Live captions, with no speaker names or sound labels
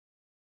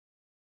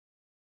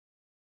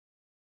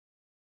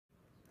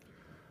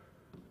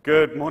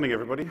Good morning,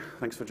 everybody.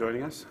 Thanks for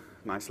joining us.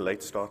 Nice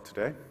late start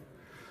today.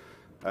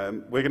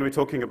 We're going to be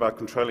talking about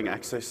controlling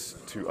access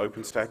to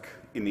OpenStack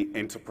in the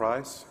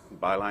enterprise.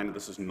 Byline,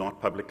 this is not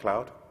public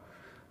cloud.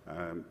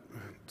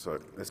 So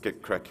let's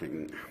get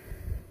cracking.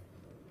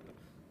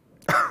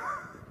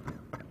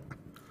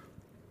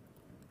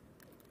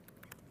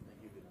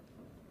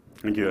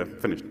 Thank you.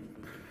 Finished.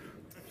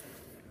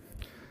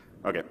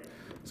 Okay.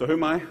 So who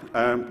am I?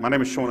 My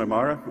name is Sean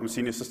O'Mara. I'm a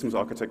senior systems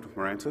architect with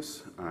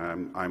Mirantis.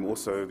 I'm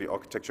also the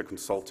architecture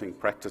consulting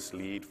practice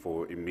lead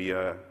for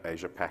EMEA,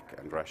 Asia Pac,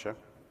 and Russia.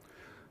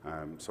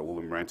 So all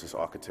the Mirantis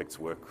architects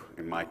work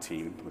in my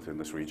team within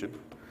this region.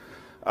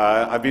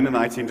 I've been in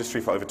the IT industry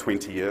for over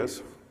 20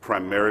 years,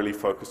 primarily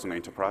focused on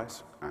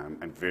enterprise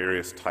and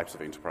various types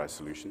of enterprise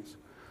solutions.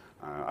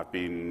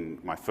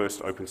 My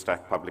first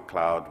OpenStack public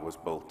cloud was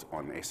built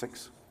on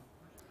Essex.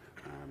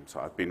 So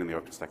I've been in the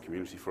OpenStack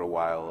community for a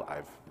while.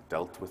 I've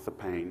dealt with the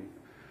pain.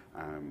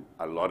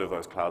 A lot of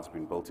those clouds have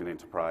been built in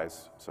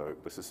enterprise. So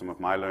this is some of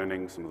my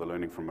learning, some of the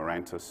learning from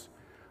Mirantis.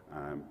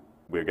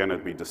 We're going to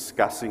be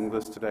discussing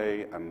this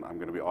today, and I'm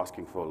going to be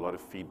asking for a lot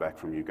of feedback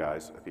from you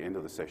guys at the end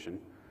of the session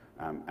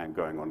and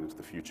going on into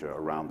the future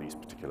around these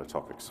particular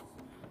topics.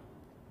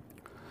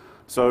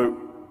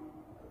 So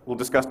we'll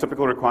discuss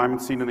typical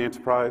requirements seen in the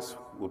enterprise.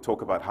 We'll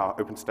talk about how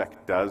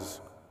OpenStack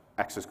does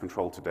access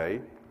control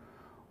today.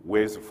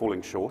 Where's it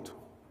falling short?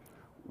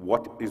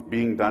 What is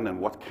being done and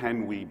what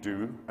can we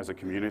do as a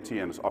community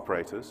and as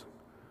operators?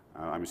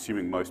 I'm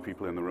assuming most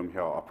people in the room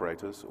here are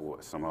operators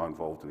or some are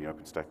involved in the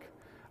OpenStack.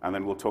 And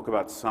then we'll talk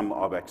about some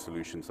RBAC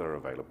solutions that are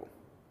available.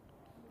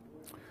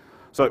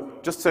 So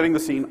just setting the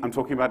scene, I'm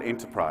talking about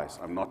enterprise.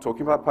 I'm not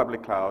talking about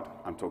public cloud.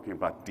 I'm talking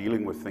about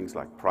dealing with things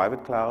like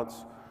private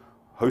clouds,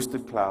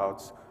 hosted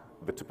clouds,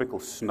 the typical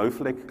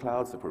Snowflake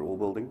clouds that we're all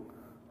building.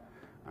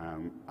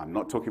 I'm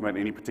not talking about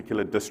any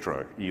particular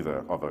distro either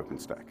of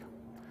OpenStack.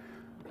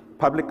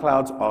 Public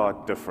clouds are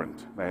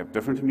different. They have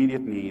different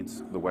immediate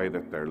needs. The way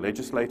that they're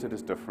legislated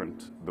is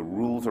different. The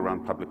rules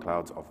around public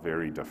clouds are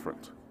very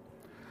different.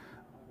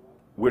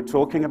 We're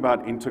talking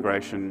about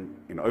integration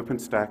in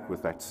OpenStack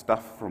with that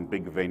stuff from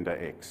big vendor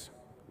X.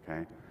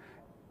 Okay?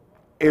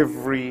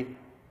 Every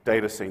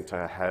data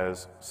center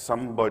has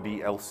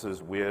somebody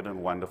else's weird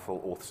and wonderful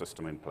auth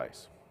system in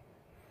place.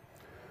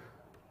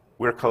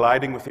 We're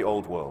colliding with the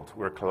old world.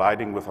 We're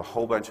colliding with a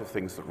whole bunch of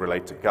things that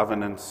relate to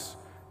governance,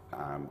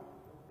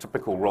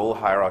 typical role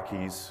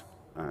hierarchies,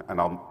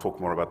 and I'll talk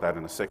more about that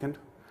in a second.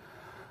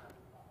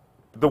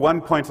 The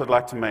one point I'd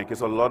like to make is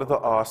a lot of the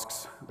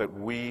asks that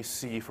we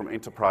see from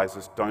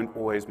enterprises don't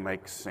always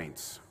make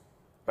sense,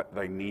 but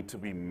they need to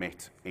be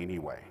met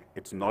anyway.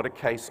 It's not a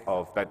case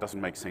of that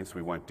doesn't make sense,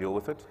 we won't deal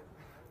with it.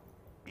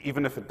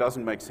 Even if it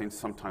doesn't make sense,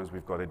 sometimes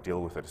we've got to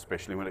deal with it,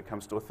 especially when it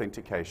comes to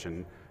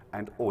authentication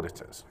and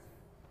auditors.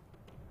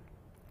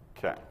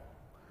 Okay.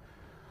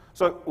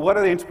 So what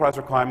are the enterprise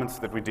requirements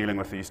that we're dealing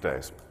with these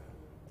days?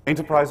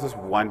 Enterprises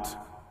want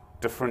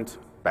different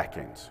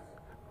backends.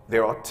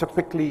 There are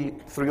typically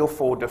 3 or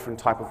 4 different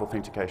types of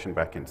authentication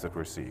backends that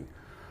we're seeing.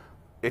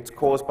 It's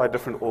caused by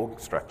different org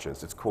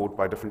structures. It's caused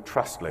by different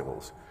trust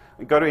levels.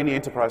 You go to any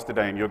enterprise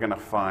today and you're going to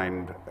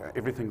find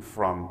everything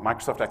from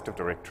Microsoft Active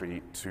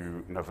Directory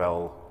to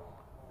Novell,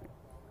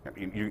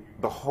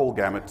 the whole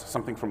gamut,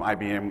 something from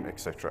IBM,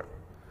 etc.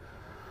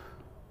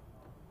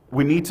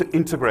 We need to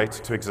integrate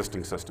to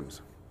existing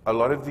systems. A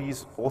lot of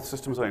these auth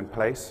systems are in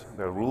place.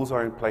 Their rules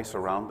are in place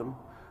around them.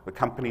 The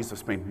companies have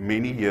spent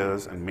many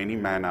years and many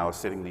man-hours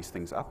setting these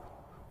things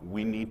up.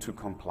 We need to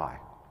comply.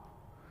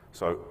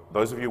 So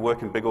those of you who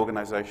work in big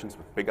organizations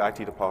with big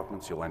IT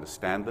departments, you'll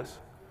understand this.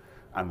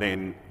 And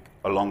then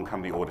along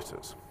come the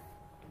auditors.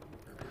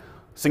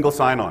 Single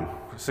sign-on.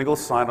 Single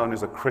sign-on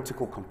is a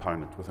critical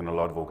component within a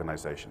lot of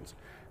organizations.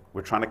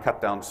 We're trying to cut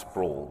down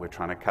sprawl. We're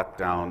trying to cut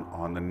down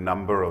on the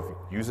number of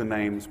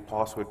usernames,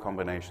 password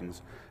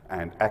combinations,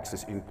 and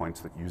access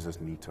endpoints that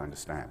users need to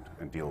understand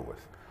and deal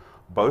with,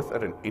 both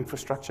at an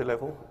infrastructure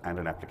level and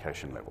an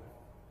application level.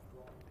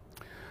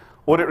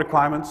 Audit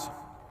requirements.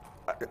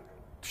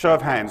 Show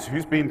of hands,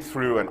 who's been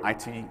through an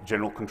IT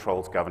general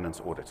controls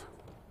governance audit?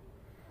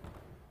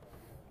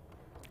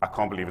 I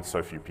can't believe it's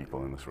so few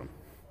people in this room.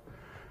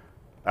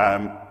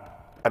 An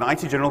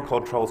IT general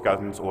controls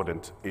governance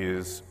audit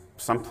is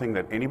something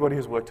that anybody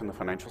who's worked in the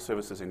financial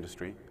services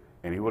industry,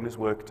 anyone who's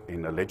worked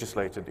in a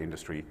legislated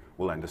industry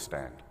will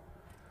understand.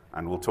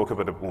 And we'll talk a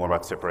bit more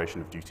about separation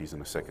of duties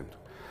in a second.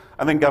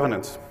 And then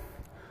governance.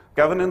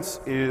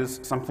 Governance is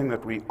something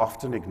that we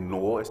often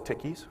ignore as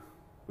techies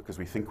because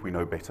we think we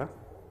know better.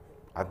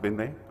 I've been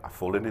there. I've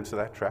fallen into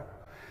that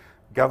trap.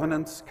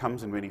 Governance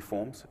comes in many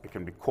forms. It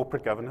can be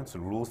corporate governance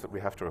and rules that we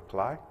have to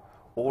apply,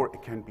 or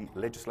it can be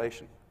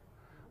legislation.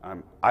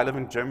 I live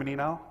in Germany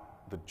now.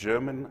 The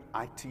German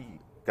IT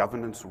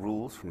governance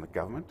rules from the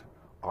government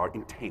are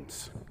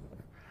intense.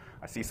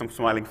 I see some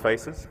smiling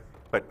faces,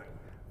 but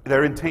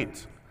they're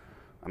intense.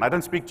 And I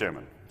don't speak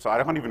German, so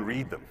I can't even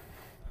read them.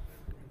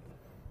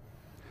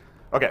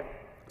 Okay,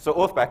 so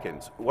auth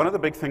backends. One of the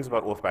big things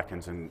about auth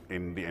backends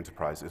in the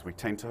enterprise is we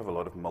tend to have a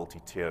lot of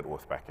multi-tiered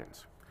auth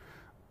backends.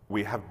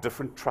 we have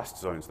different trust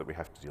zones that we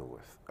have to deal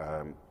with.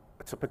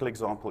 A typical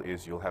example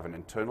is you'll have an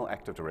internal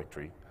Active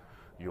Directory,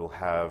 you'll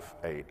have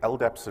a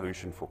LDAP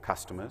solution for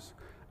customers,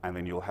 and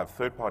then you'll have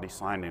third-party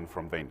sign-in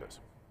from vendors.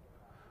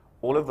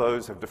 All of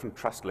those have different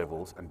trust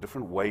levels and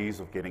different ways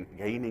of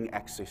gaining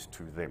access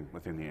to them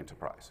within the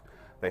enterprise.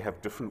 They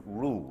have different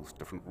rules,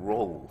 different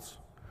roles.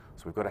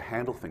 So we've got to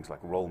handle things like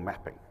role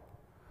mapping.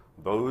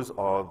 Those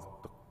are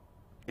the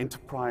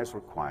enterprise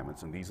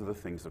requirements, and these are the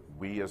things that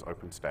we as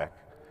OpenStack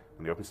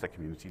and the OpenStack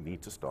community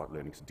need to start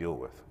learning to deal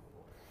with.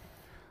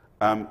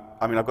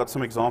 I've got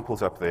some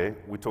examples up there.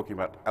 We're talking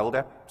about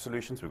LDAP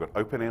solutions. We've got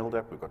Open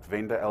LDAP, we've got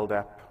Vendor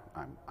LDAP,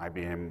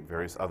 IBM,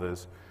 various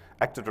others.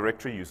 Active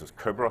Directory uses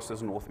Kerberos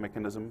as an auth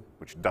mechanism,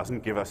 which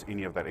doesn't give us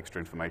any of that extra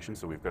information,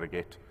 so we've got to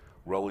get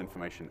role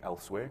information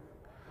elsewhere.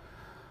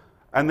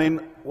 And then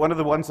one of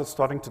the ones that's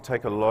starting to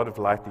take a lot of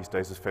light these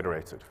days is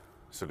federated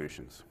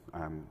solutions.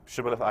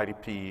 Shibboleth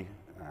IDP,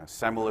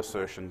 SAML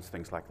assertions,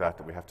 things like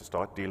that we have to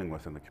start dealing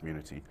with in the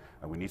community,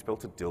 and we need to be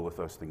able to deal with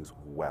those things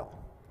well.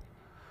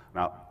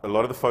 Now, a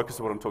lot of the focus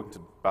of what I'm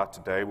talking about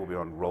today will be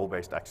on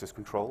role-based access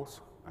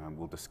controls.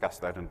 We'll discuss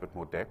that in a bit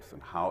more depth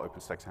and how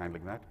OpenStack's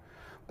handling that.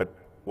 But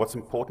what's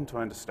important to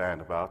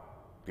understand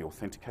about the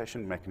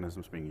authentication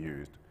mechanisms being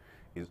used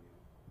is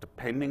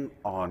depending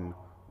on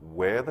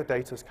where the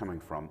data is coming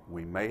from,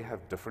 we may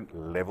have different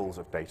levels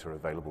of data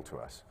available to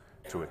us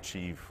to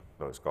achieve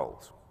those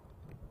goals.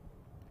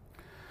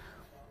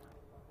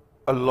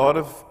 A lot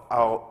of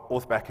our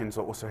auth backends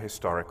are also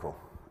historical.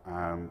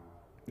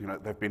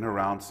 They've been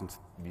around since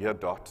year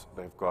dot.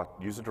 They've got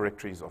user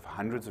directories of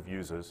hundreds of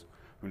users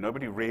who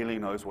nobody really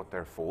knows what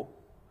they're for,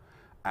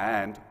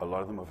 and a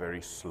lot of them are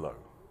very slow.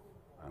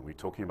 We're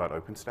talking about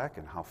OpenStack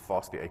and how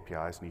fast the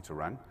APIs need to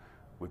run.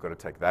 We've got to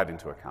take that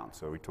into account.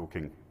 So we're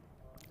talking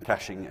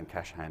caching and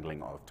cache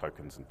handling of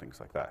tokens and things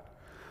like that.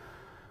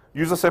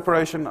 User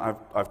separation,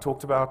 I've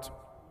talked about,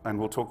 and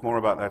we'll talk more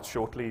about that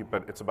shortly,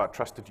 but it's about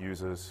trusted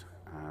users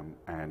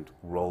and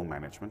role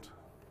management.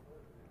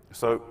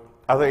 So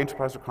other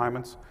enterprise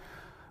requirements,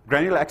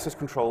 granular access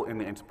control in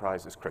the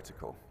enterprise is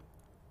critical.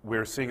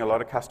 We're seeing a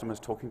lot of customers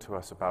talking to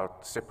us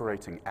about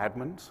separating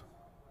admin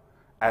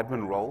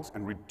roles,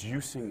 and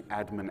reducing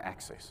admin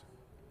access.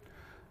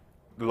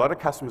 A lot of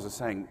customers are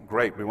saying,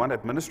 great, we want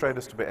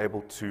administrators to be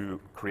able to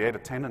create a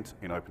tenant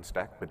in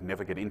OpenStack, but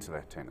never get into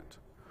that tenant.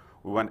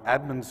 We want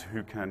admins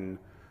who can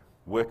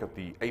work at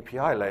the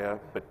API layer,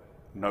 but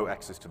no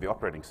access to the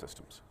operating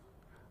systems.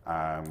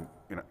 A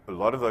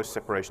lot of those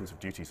separations of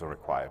duties are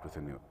required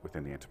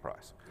within the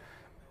enterprise.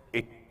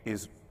 It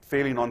is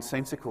fairly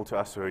nonsensical to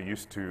us who are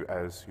used to,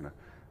 as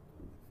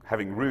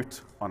having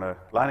root on a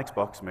Linux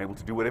box and being able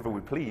to do whatever we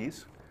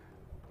please.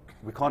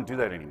 We can't do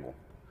that anymore.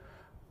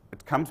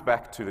 It comes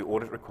back to the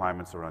audit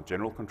requirements around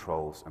general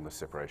controls and the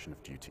separation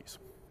of duties.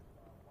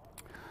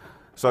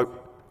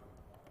 So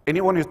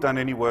anyone who's done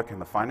any work in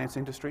the finance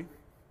industry,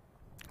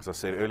 as I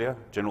said earlier,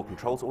 general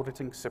controls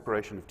auditing,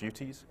 separation of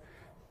duties,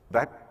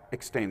 that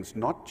extends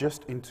not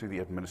just into the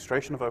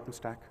administration of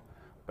OpenStack,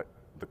 but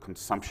the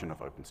consumption of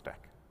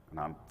OpenStack. And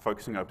I'm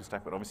focusing on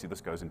OpenStack, but obviously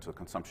this goes into the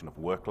consumption of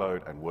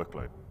workload and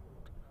workload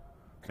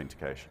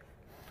authentication.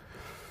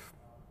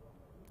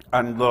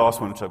 And the last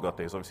one which I've got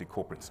there is obviously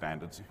corporate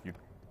standards.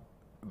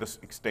 This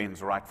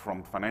extends right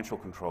from financial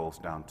controls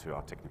down to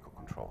our technical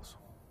controls.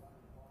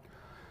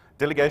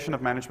 Delegation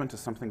of management is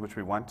something which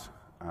we want.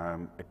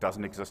 It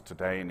doesn't exist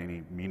today in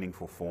any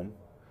meaningful form.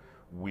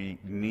 We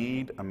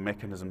need a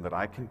mechanism that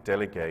I can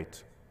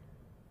delegate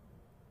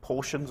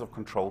portions of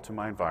control to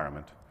my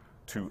environment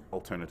to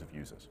alternative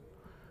users,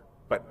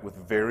 but with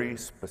very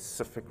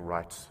specific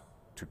rights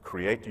to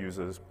create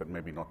users, but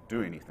maybe not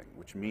do anything,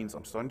 which means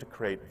I'm starting to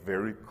create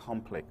very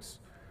complex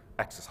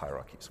access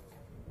hierarchies.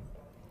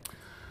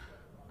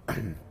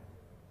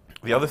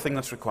 The other thing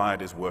that's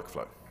required is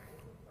workflow.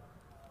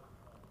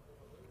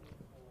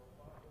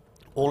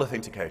 All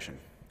authentication,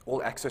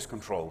 all access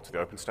control to the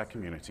OpenStack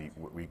community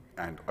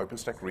and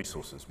OpenStack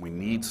resources, we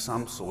need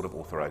some sort of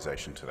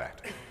authorization to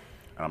that.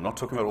 And I'm not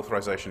talking about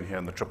authorization here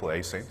in the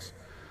AAA sense.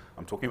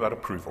 I'm talking about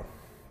approval.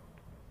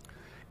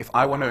 If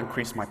I want to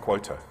increase my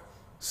quota,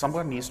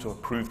 someone needs to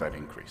approve that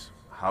increase.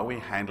 How are we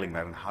handling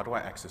that, and how do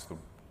I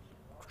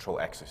control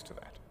access to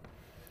that?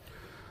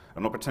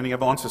 I'm not pretending I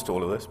have answers to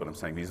all of this, but I'm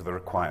saying these are the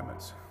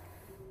requirements.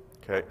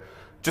 Okay,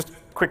 just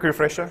quick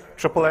refresher,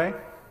 AAA.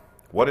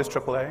 What is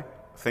AAA?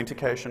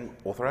 Authentication,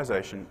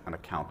 authorization, and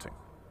accounting.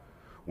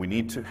 We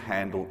need to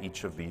handle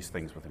each of these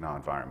things within our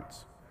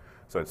environments.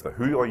 So it's the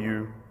who are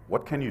you,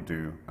 what can you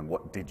do, and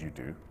what did you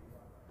do?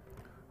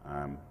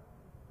 I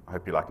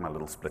hope you like my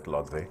little split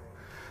log there.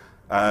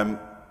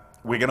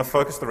 We're going to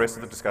focus the rest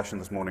of the discussion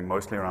this morning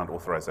mostly around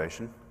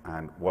authorization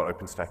and what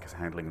OpenStack is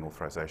handling in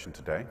authorization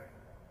today,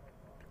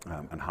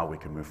 and how we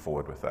can move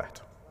forward with that.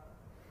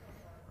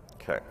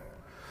 Okay,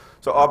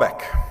 so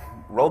RBAC,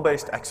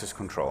 role-based access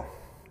control.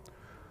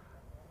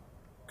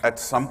 At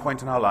some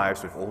point in our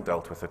lives, we've all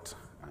dealt with it.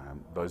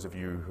 Those of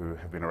you who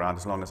have been around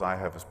as long as I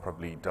have has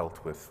probably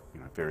dealt with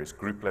various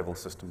group-level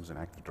systems in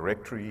Active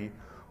Directory,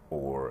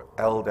 or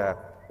LDAP,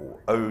 or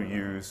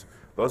OUs.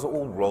 Those are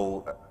all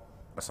role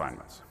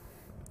assignments.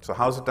 So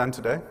how is it done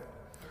today?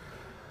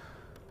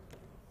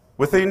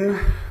 Within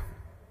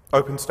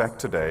OpenStack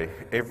today,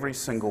 every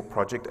single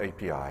project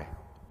API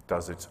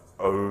does its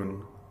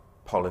own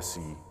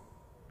policy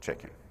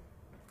checking.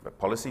 The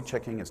policy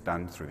checking is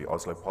done through the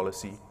Oslo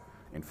policy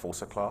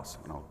enforcer class,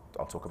 and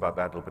I'll talk about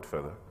that a little bit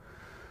further.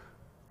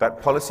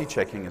 That policy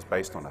checking is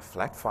based on a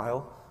flat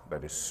file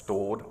that is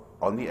stored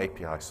on the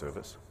API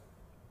service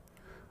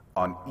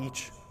on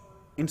each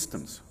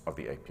instance of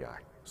the API.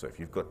 So if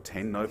you've got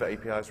 10 Nova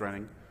APIs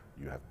running,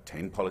 you have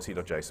 10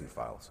 policy.json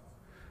files.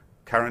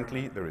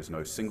 Currently, there is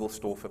no single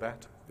store for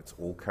that. It's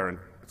all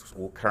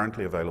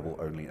currently available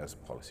only as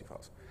policy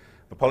files.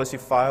 The policy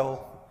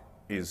file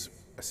is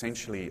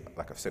essentially,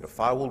 like I've said, a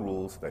firewall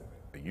rules that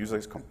the user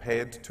is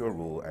compared to a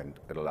rule, and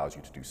it allows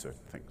you to do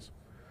certain things.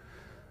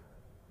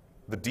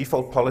 The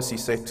default policy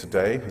set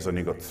today has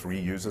only got 3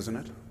 users in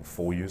it, or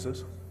 4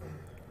 users,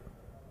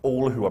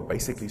 all who are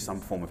basically some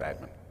form of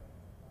admin.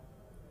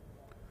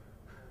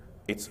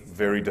 It's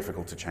very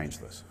difficult to change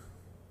this.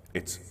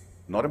 It's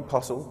not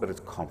impossible, but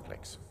it's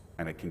complex,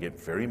 and it can get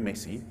very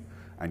messy,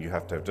 and you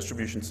have to have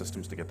distribution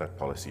systems to get that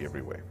policy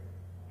everywhere.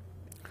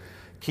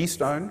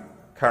 Keystone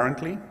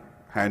currently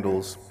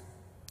handles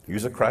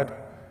user CRUD,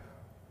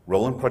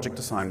 role and project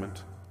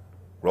assignment,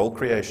 role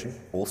creation,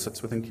 all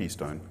sits within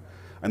Keystone,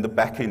 and the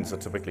backends are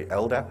typically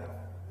LDAP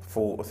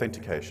for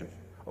authentication,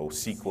 or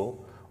SQL,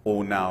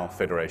 or now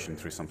federation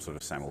through some sort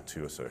of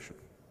SAML2 assertion.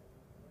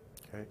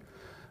 Okay.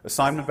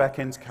 Assignment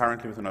backends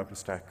currently within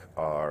OpenStack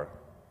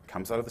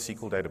comes out of the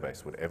SQL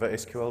database. Whatever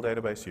SQL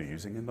database you're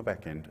using in the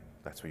backend,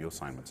 that's where your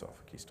assignments are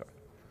for Keystone.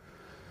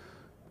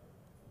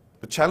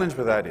 The challenge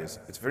with that is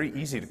it's very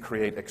easy to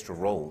create extra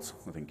roles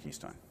within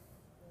Keystone.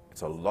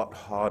 It's a lot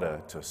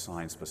harder to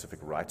assign specific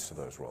rights to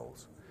those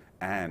roles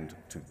and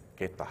to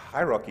get the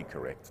hierarchy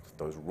correct, that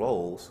those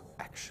roles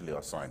actually are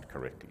assigned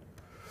correctly.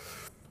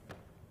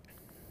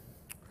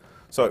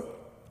 So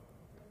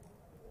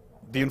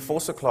the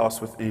enforcer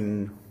class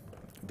within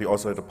the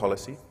Oslo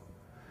policy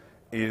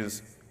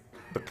is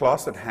the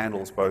class that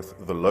handles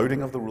both the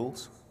loading of the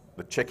rules,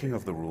 the checking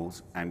of the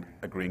rules, and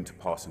agreeing to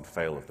pass and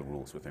fail of the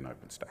rules within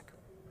OpenStack.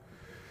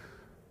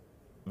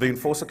 The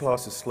enforcer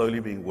class is slowly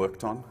being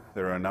worked on.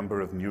 There are a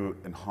number of new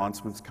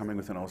enhancements coming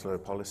within Oslo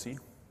policy.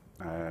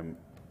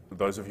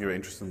 Those of you who are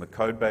interested in the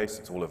code base,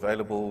 it's all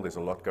available. There's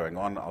a lot going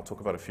on. I'll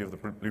talk about a few of the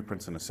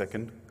blueprints in a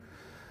second.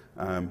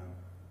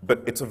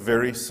 But it's a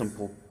very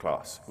simple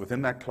class.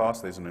 Within that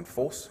class, there's an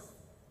enforce.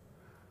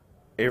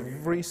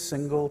 Every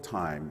single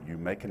time you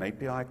make an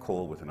API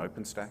call with an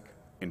OpenStack,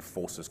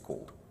 enforce is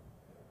called.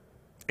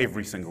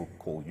 Every single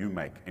call you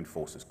make,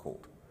 enforce is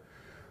called.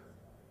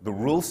 The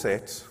rule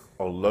sets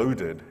are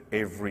loaded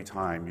every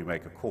time you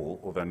make a call,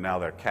 although now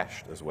they're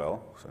cached as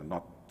well, so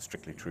not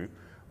strictly true.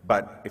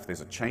 But if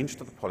there's a change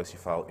to the policy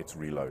file, it's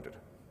reloaded.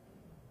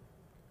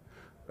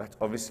 That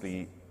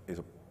obviously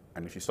is,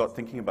 and if you start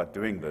thinking about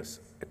doing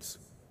this, it's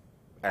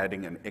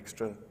adding an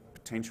extra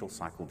potential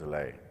cycle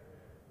delay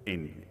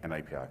in an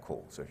API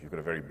call. So if you've got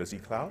a very busy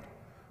cloud,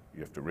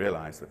 you have to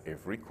realize that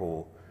every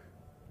call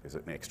there's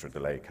an extra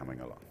delay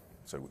coming along.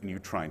 So when you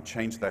try and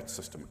change that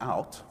system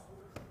out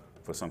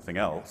for something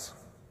else,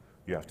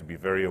 you have to be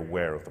very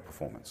aware of the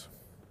performance.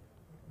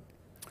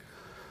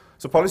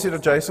 So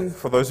policy.json,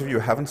 for those of you who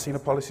haven't seen a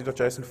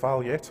policy.json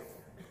file yet,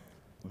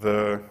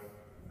 let's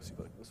see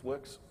if this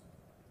works.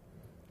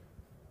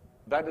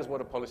 That is what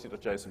a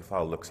policy.json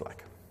file looks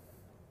like.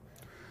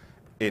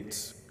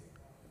 It's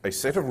a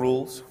set of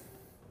rules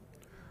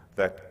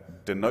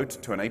that denote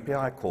to an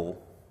API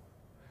call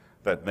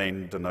that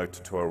then denote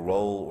to a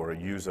role or a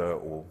user.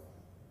 Or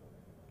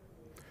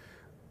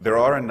there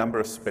are a number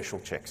of special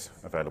checks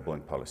available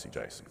in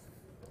policy.json.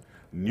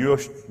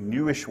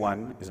 Newish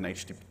one is an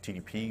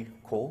HTTP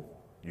call.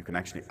 You can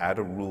actually add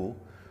a rule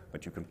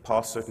that you can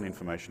pass certain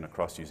information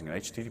across using an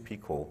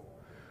HTTP call,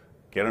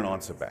 get an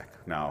answer back.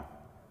 Now,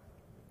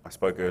 I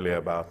spoke earlier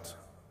about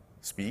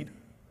speed.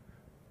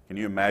 Can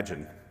you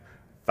imagine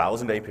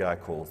 1,000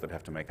 API calls that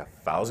have to make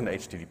 1,000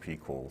 HTTP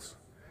calls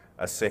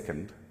a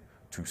second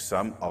to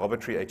some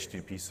arbitrary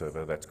HTTP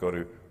server that's got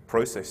to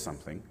process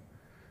something?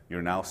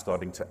 You're now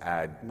starting to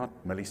add, not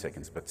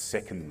milliseconds, but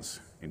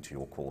seconds into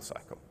your call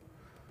cycle.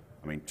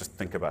 I mean, just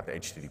think about the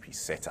HTTP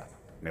setup,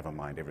 never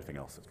mind everything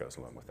else that goes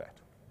along with that.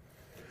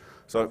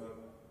 So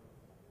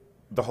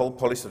the whole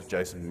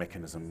policy.json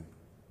mechanism,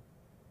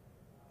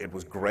 it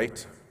was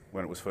great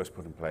when it was first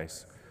put in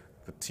place.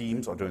 The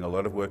teams are doing a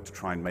lot of work to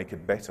try and make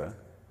it better,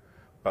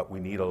 but we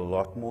need a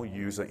lot more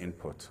user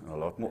input and a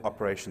lot more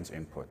operations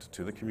input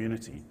to the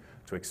community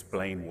to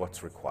explain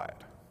what's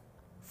required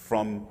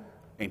from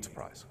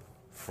enterprise,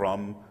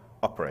 from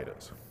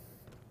operators.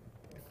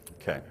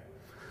 Okay.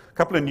 A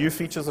couple of new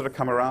features that have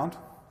come around.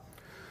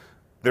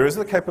 There is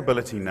the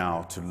capability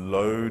now to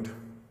load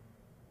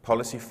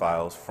policy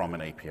files from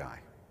an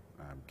API.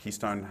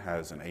 Keystone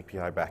has an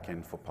API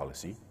backend for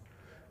policy.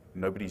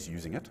 Nobody's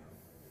using it.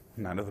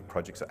 None of the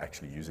projects are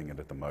actually using it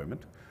at the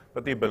moment,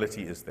 but the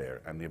ability is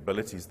there, and the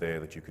ability is there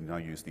that you can now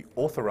use the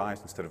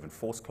authorized instead of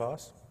enforced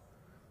class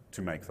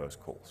to make those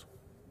calls.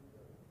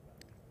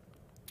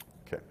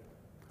 Okay.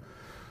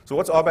 So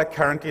what's RBAC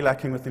currently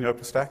lacking within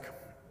OpenStack?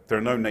 There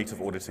are no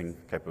native auditing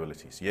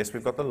capabilities. Yes,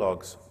 we've got the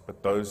logs,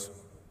 but those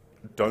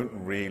don't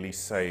really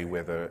say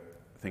whether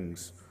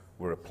things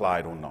were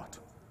applied or not.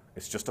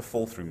 It's just a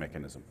fall-through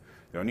mechanism.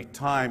 The only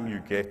time you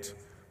get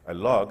a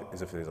log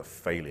is if there's a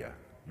failure.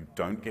 You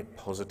don't get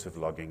positive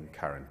logging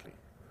currently.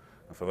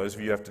 And for those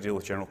of you who have to deal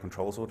with general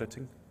controls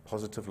auditing,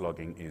 positive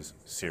logging is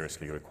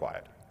seriously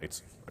required.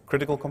 It's a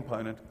critical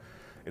component.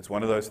 It's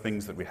one of those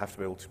things that we have to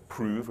be able to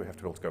prove. We have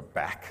to be able to go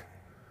back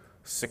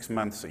 6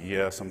 months, a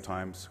year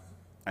sometimes,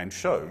 and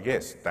show,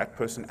 yes, that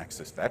person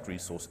accessed that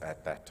resource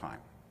at that time.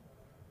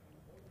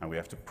 And we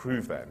have to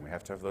prove that, and we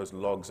have to have those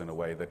logs in a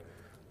way that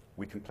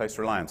we can place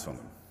reliance on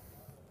them.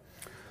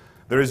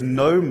 There is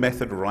no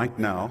method right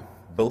now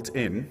built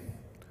in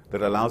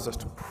that allows us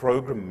to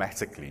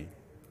programmatically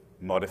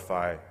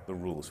modify the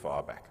rules for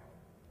RBAC.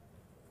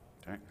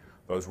 Okay?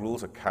 Those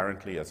rules are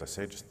currently, as I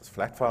said, just this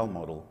flat file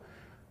model.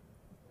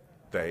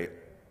 They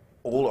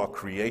all are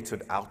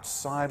created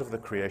outside of the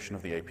creation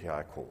of the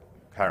API call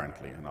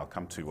currently, and I'll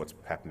come to what's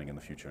happening in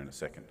the future in a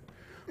second.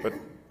 But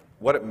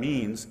what it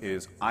means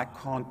is I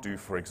can't do,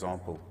 for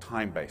example,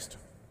 time-based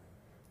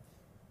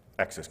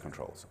access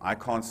controls. I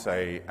can't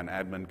say an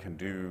admin can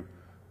do,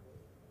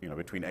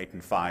 between 8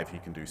 and 5 he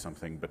can do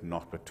something, but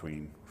not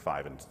between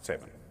 5 and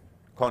 7.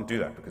 Can't do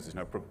that because there's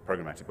no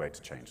programmatic way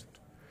to change it.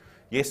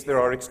 Yes, there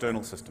are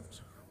external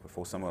systems,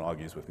 before someone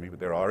argues with me, but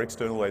there are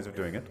external ways of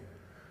doing it,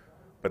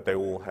 but they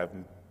all have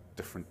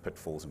different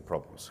pitfalls and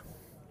problems.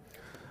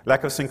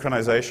 Lack of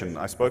synchronization.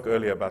 I spoke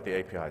earlier about the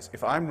APIs.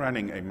 If I'm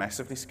running a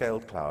massively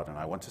scaled cloud and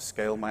I want to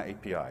scale my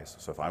APIs,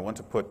 so if I want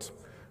to put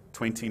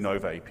 20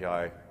 Nova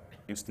API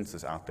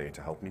instances out there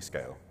to help me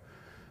scale,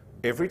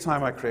 every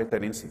time I create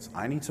that instance,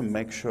 I need to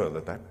make sure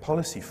that that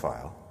policy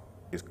file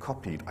is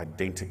copied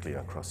identically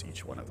across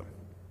each one of them.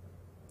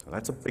 So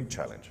that's a big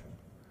challenge.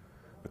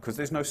 Because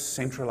there's no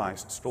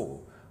centralized store,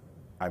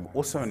 I'm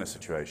also in a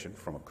situation,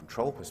 from a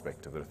control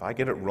perspective, that if I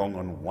get it wrong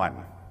on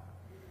one,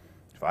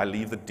 if I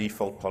leave the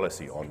default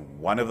policy on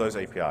one of those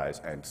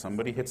APIs and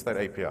somebody hits that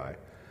API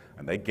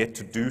and they get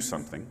to do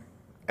something,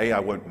 A, I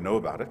won't know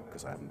about it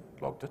because I haven't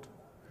logged it.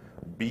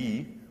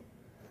 B,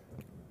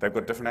 they've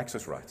got different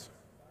access rights,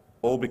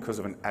 all because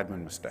of an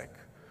admin mistake,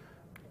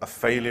 a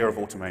failure of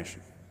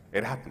automation.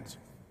 It happens.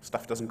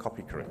 Stuff doesn't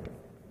copy correctly.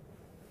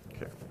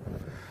 Okay.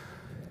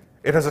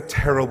 It has a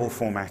terrible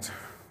format.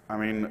 I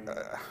mean,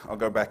 I'll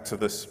go back to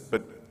this,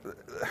 but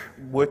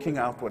working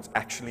out what's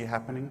actually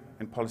happening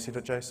in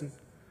policy.json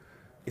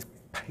is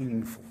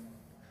painful.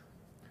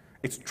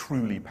 It's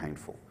truly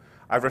painful.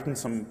 I've written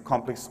some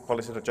complex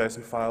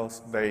policy.json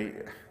files.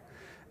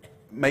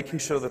 Making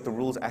sure that the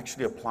rules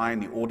actually apply in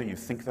the order you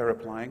think they're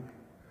applying,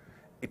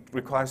 it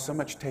requires so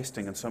much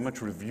testing and so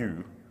much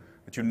review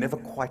that you're never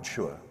quite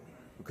sure.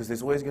 Because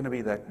there's always going to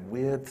be that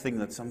weird thing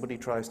that somebody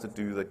tries to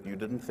do that you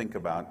didn't think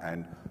about,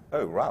 and,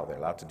 oh, wow, they're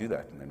allowed to do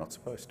that, and they're not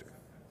supposed to.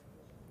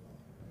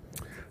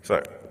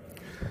 So,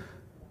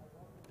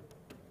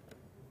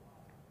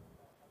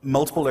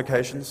 multiple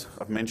locations,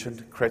 I've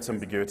mentioned, creates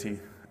ambiguity.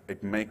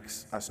 It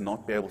makes us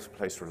not be able to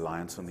place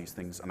reliance on these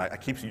things. And I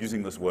keep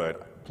using this word,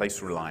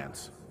 place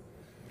reliance.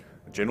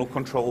 A general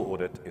control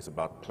audit is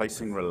about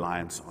placing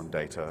reliance on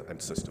data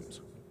and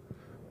systems.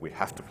 We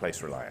have to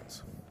place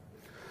reliance.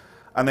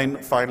 And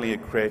then finally,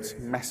 it creates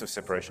massive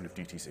separation of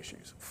duties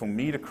issues. For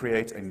me to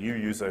create a new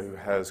user who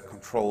has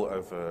control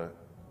over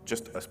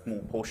just a small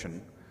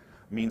portion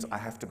means I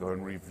have to go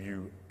and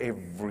review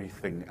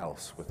everything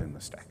else within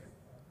the stack.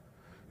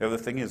 The other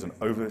thing is an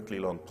overtly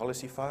long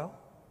policy file.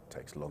 It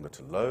takes longer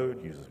to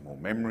load, uses more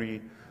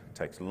memory,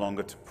 takes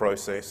longer to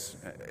process.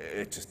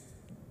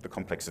 The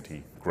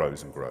complexity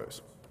grows and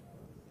grows.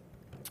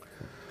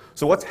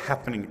 So what's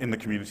happening in the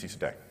community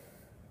today?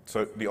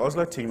 So the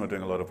Oslo team are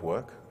doing a lot of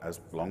work,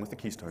 along with the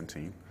Keystone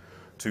team,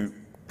 to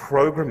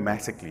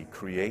programmatically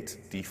create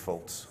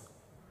defaults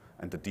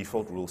and the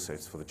default rule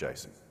sets for the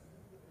JSON.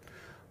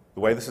 The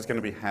way this is going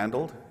to be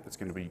handled, it's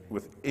going to be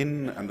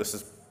within, and this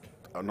is,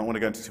 I don't want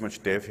to go into too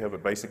much dev here,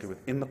 but basically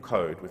within the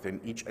code,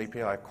 within each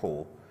API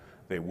call,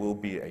 there will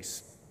be a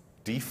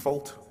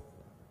default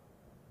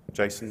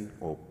JSON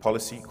or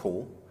policy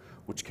call,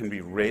 which can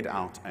be read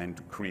out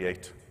and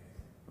create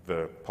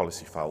the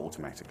policy file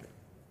automatically.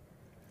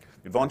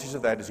 The advantage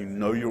of that is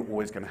you're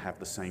always going to have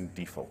the same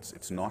defaults.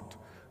 It's not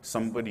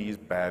somebody's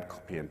bad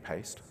copy and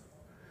paste.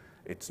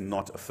 It's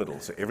not a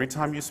fiddle. So every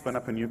time you spin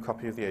up a new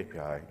copy of the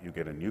API, you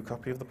get a new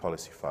copy of the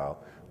policy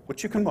file,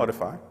 which you can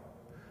modify,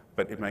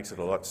 but it makes it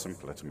a lot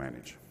simpler to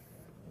manage.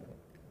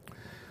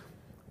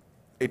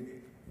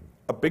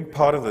 A big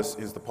part of this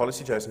is the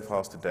policy.json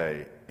files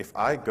today. If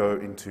I go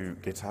into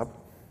GitHub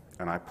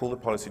and I pull the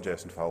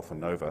policy.json file for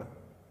Nova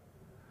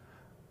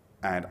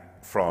and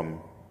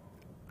from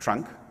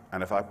trunk,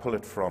 and if I pull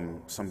it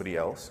from somebody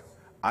else,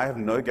 I have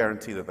no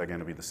guarantee that they're going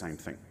to be the same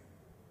thing,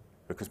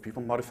 because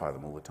people modify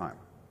them all the time.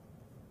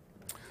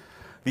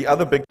 The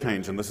other big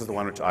change, and this is the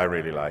one which I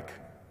really like,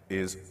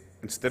 is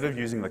instead of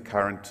using the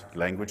current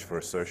language for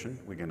assertion,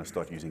 we're going to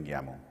start using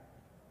YAML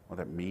What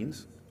that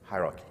means,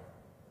 hierarchy.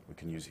 We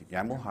can use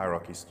YAML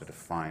hierarchies to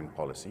define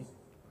policy.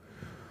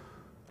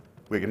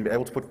 We're going to be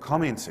able to put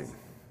comments in.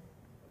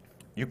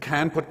 You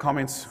can put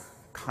comments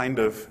kind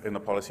of in the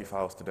policy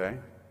files today,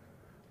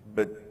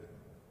 but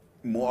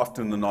more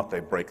often than not,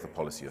 they break the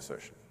policy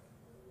assertion.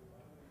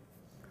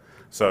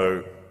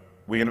 So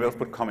we're going to be able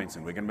to put comments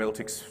in. We're going to be able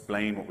to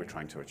explain what we're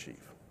trying to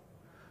achieve.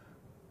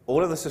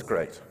 All of this is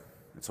great.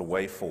 It's a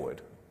way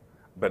forward,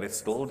 but it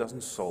still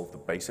doesn't solve the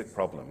basic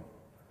problem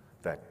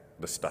that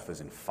the stuff is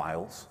in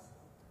files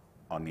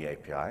on the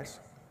APIs,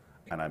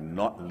 and I'm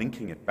not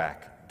linking it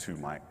back to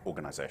my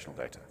organizational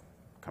data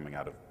coming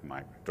out of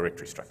my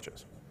directory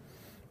structures.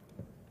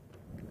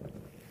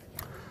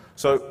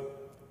 So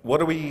what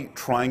are we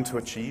trying to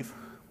achieve?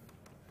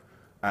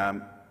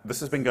 This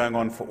has been going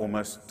on for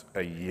almost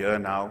a year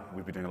now.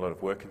 We've been doing a lot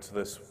of work into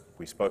this.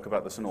 We spoke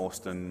about this in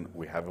Austin.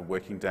 We have a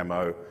working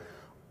demo.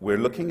 We're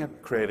looking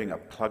at creating a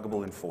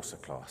pluggable enforcer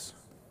class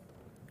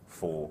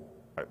for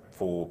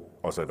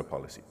Oslo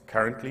policy.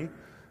 Currently,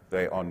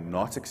 they are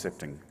not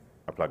accepting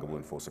a pluggable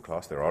enforcer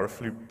class. There are a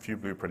few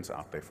blueprints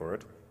out there for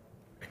it.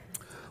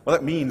 What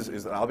that means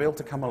is that I'll be able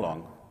to come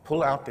along,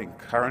 pull out the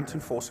current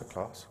enforcer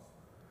class,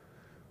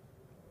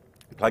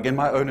 plug in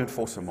my own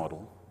enforcer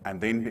model,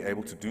 and then be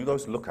able to do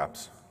those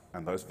lookups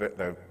and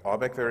the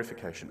RBAC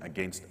verification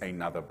against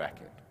another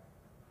backend.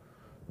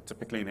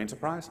 Typically in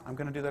enterprise, I'm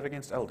going to do that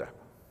against LDAP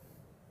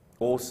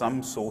or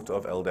some sort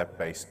of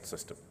LDAP-based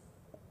system,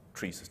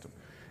 tree system.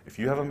 If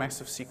you have a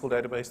massive SQL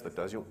database that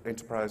does your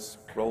enterprise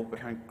role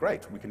behind,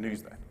 great, we can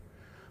use that.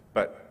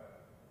 But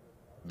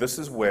this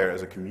is where,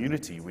 as a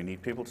community, we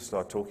need people to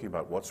start talking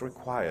about what's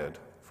required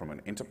from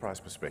an enterprise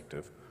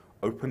perspective,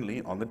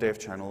 openly on the dev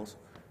channels,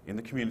 in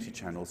the community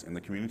channels, in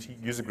the community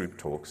user group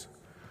talks,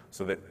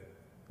 so that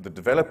the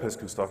developers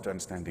can start to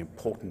understand the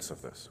importance of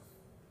this.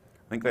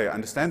 I think they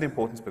understand the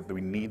importance, but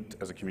we need,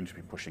 as a community,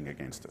 to be pushing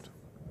against it.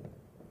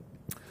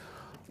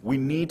 We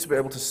need to be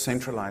able to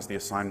centralize the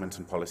assignment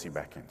and policy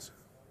backends.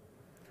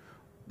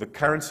 The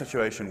current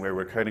situation where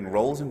we're creating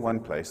roles in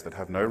one place that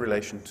have no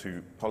relation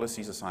to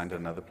policies assigned in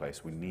another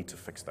place, we need to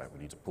fix that. We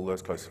need to pull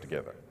those closer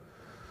together.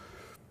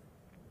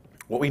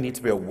 What we need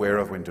to be aware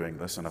of when doing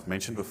this, and I've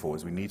mentioned before,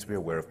 is we need to be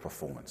aware of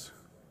performance.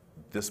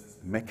 This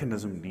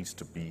mechanism needs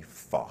to be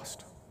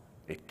fast.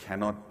 It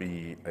cannot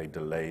be a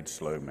delayed,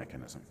 slow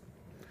mechanism.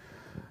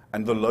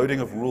 And the loading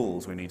of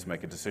rules, we need to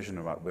make a decision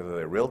about whether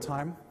they're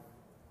real-time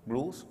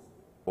rules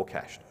or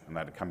cached, and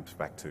that comes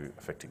back to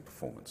affecting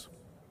performance.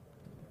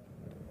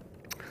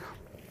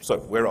 So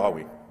where are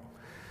we?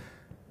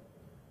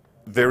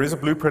 There is a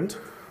blueprint,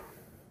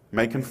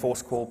 make and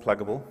force call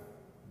pluggable,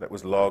 that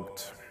was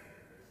logged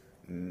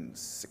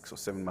 6 or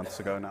 7 months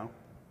ago now.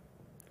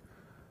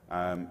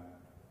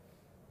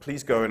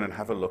 Please go in and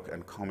have a look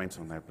and comment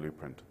on that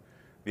blueprint.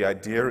 The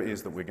idea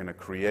is that we're going to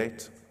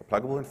create a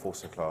pluggable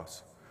enforcer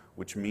class,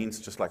 which means,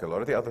 just like a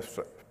lot of the other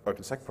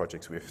OpenStack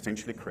projects, we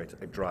essentially create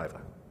a driver.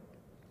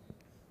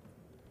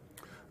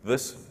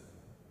 This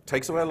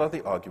takes away a lot of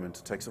the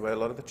argument, takes away a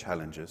lot of the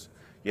challenges.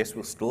 Yes,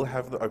 we'll still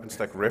have the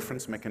OpenStack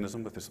reference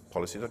mechanism with this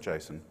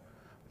policy.json,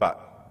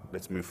 but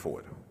let's move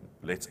forward.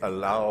 Let's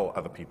allow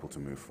other people to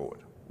move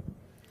forward.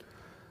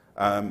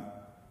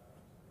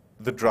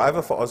 The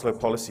driver for Oslo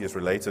policy is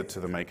related to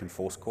the make and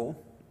force call.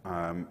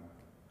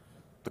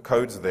 The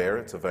code's there,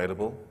 it's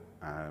available.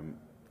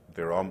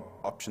 There are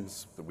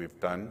options that we've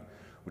done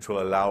which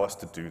will allow us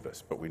to do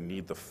this, but we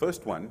need the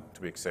first one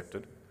to be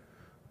accepted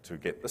to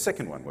get the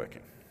second one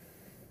working.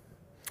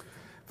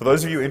 For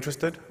those of you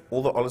interested,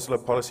 all the Oslo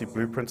policy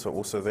blueprints are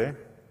also there.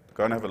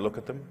 Go and have a look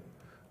at them.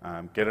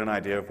 Get an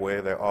idea of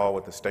where they are,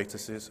 what the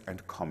status is,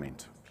 and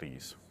comment,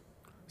 please.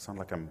 Sound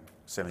like I'm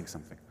selling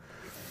something.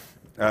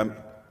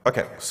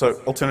 Okay,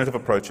 so alternative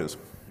approaches.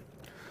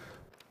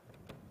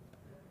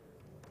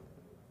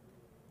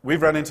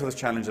 We've run into this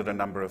challenge at a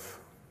number of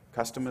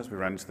customers. We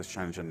ran into this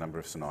challenge in a number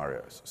of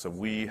scenarios. So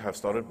we have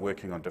started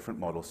working on different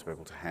models to be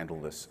able to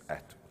handle this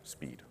at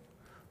speed.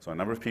 So a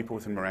number of people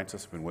within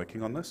Mirantis have been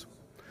working on this.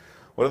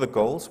 What are the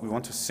goals? We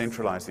want to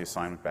centralize the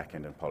assignment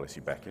backend and policy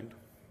backend.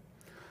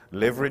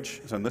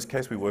 Leverage, so in this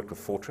case we worked with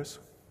Fortress,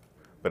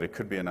 but it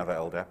could be another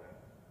LDAP.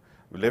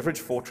 We leverage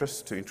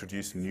Fortress to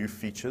introduce new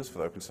features for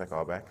the OpenStack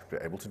RBAC, to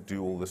be able to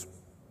do all this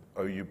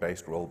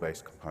OU-based,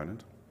 role-based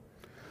component.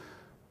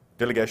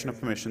 Delegation of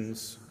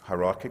permissions,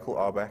 hierarchical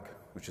RBAC,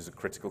 which is a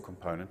critical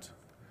component.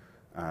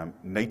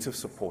 Native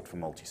support for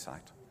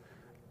multi-site.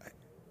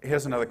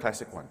 Here's another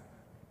classic one.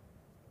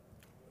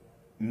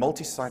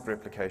 Multi-site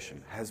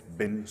replication has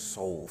been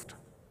solved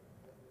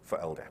for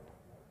LDAP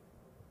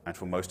and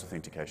for most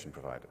authentication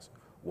providers.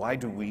 Why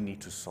do we need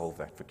to solve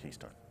that for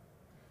Keystone?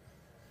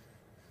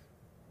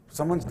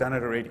 Someone's done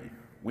it already.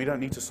 We don't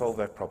need to solve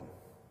that problem.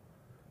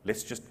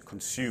 Let's just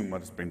consume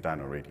what has been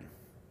done already.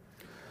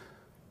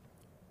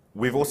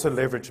 We've also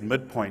leveraged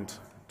Midpoint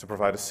to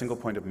provide a single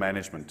point of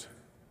management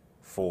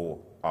for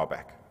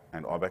RBAC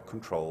and RBAC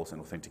controls and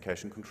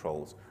authentication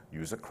controls,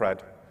 user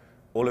CRUD,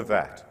 all of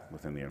that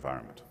within the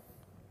environment.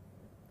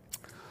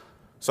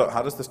 So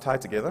how does this tie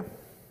together?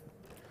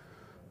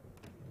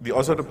 The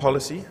Oslo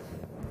policy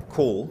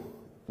call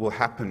will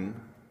happen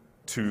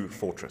to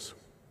Fortress.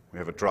 We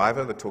have a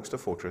driver that talks to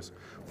Fortress.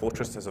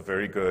 Fortress has a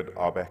very good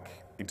RBAC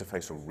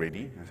interface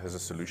already. It has a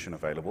solution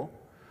available.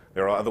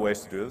 There are other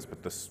ways to do this,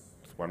 but this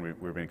is one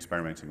we've been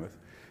experimenting with.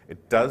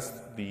 It does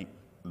the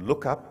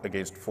lookup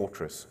against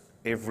Fortress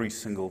every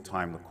single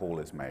time the call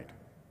is made.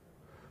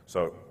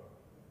 So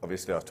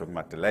obviously I was talking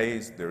about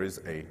delays. There is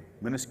a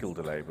minuscule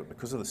delay, but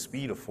because of the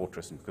speed of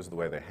Fortress and because of the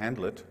way they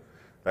handle it,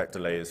 that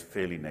delay is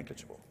fairly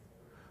negligible.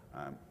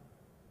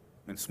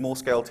 In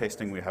small-scale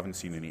testing, we haven't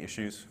seen any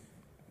issues.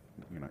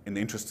 In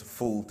the interest of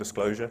full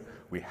disclosure,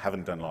 we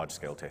haven't done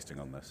large-scale testing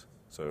on this.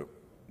 So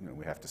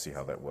we have to see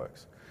how that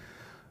works.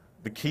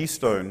 The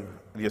Keystone,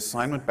 the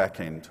assignment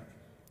backend,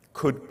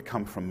 could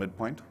come from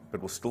Midpoint,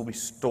 but will still be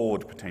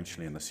stored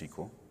potentially in the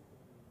SQL.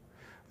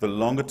 The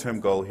longer-term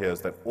goal here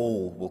is that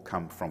all will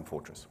come from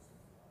Fortress.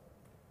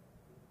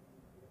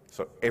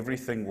 So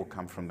everything will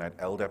come from that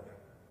LDAP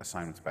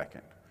assignments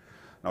backend.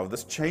 Now,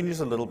 this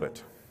changes a little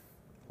bit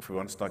if we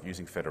want to start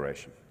using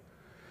federation.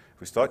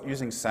 If we start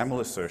using SAML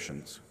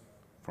assertions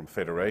from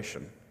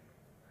federation,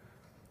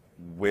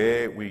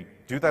 where we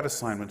do that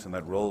assignment and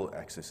that role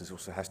access, it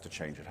also has to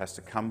change. It has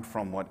to come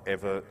from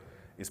whatever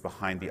is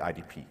behind the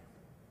IDP.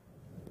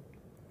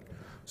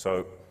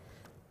 So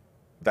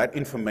that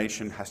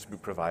information has to be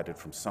provided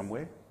from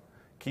somewhere.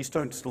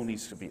 Keystone still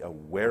needs to be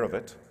aware of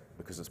it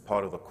because it's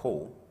part of the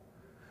call,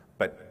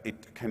 but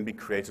it can be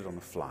created on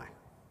the fly.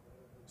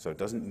 So it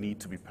doesn't need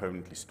to be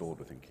permanently stored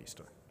within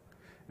Keystone,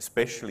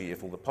 especially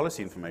if all the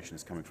policy information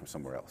is coming from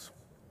somewhere else.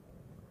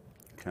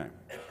 Okay.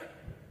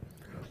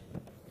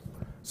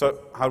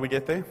 So how do we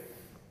get there?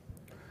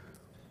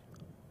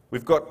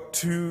 We've got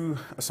two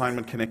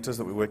assignment connectors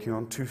that we're working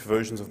on, two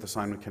versions of the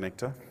assignment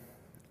connector.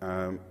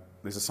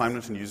 There's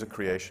assignment and user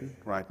creation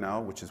right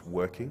now, which is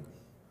working.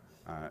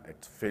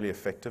 It's fairly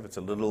effective. It's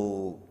a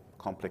little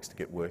complex to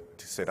get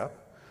to set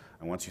up.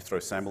 And once you throw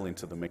SAML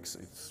into the mix,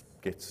 it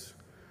gets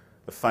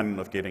the fun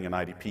of getting an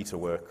IDP to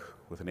work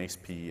with an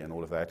SP and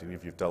all of that. And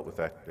if you've dealt with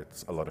that,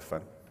 it's a lot of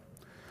fun.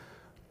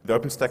 The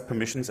OpenStack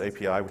permissions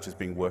API, which is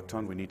being worked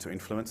on, we need to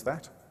influence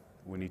that.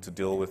 We need to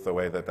deal with the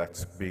way that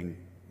that's being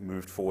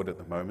moved forward at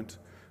the moment.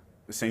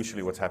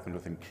 Essentially, what's happened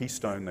within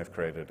Keystone, they've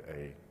created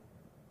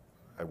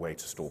a way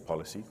to store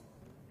policy.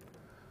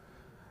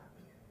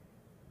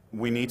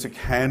 We need to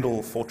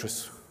handle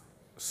Fortress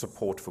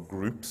support for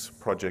groups,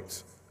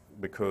 projects,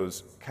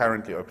 because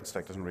currently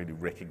OpenStack doesn't really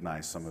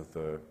recognize some of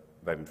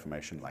that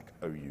information like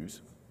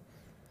OUs.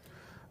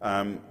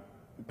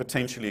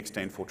 Potentially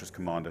extend Fortress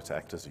Commander to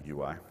act as a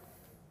UI.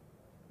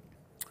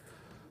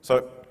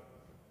 So,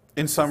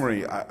 in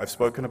summary, I've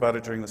spoken about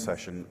it during the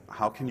session.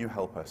 How can you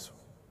help us?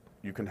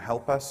 You can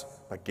help us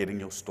by getting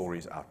your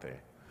stories out there,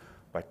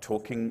 by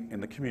talking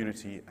in the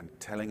community and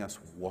telling us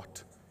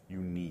what you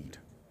need.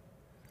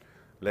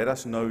 Let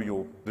us know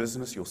your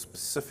business, your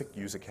specific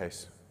user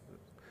case,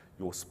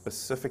 your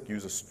specific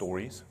user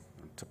stories,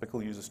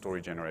 typical user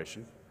story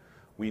generation.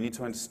 We need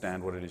to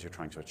understand what it is you're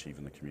trying to achieve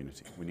in the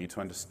community. We need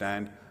to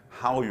understand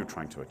how you're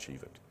trying to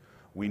achieve it.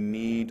 We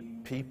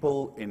need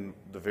people in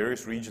the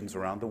various regions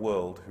around the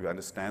world who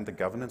understand the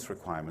governance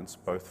requirements,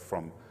 both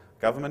from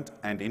government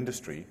and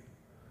industry,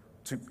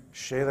 to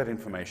share that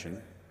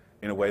information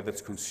in a way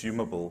that's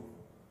consumable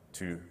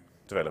to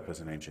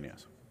developers and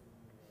engineers.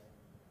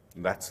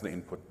 And that's the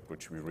input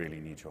which we really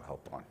need your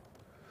help on.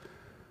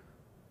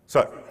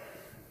 So,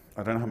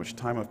 I don't know how much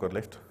time I've got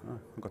left. Oh,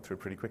 I got through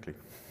pretty quickly.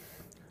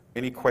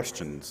 Any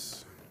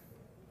questions?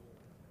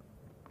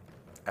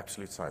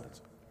 Absolute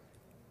silence.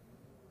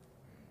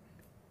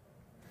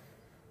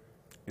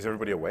 Is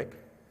everybody awake?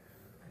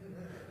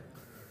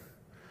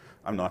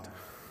 I'm not.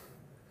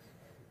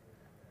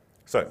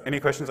 So, any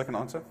questions I can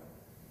answer?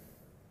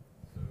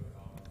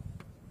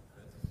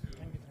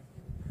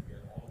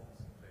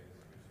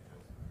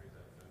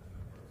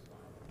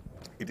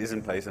 It is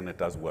in place and it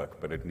does work,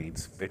 but it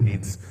needs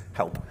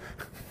help.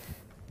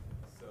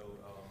 So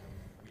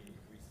we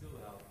still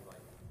have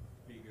like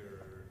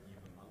bigger,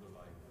 even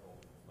underlying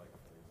problems, like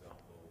for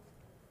example,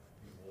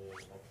 the whole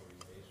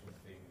authorization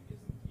thing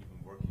isn't even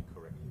working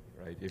correctly,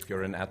 right? If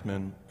you're an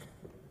admin,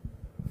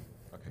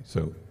 okay.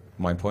 So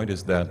my point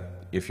is that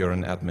if you're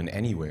an admin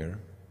anywhere,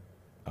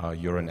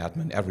 you're an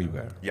admin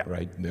everywhere, yeah.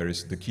 Right? There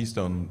is the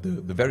Keystone,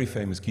 the very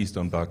famous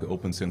Keystone bug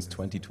open since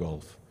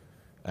 2012,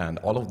 and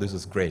all of this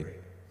is great.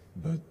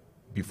 But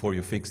before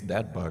you fix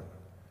that bug,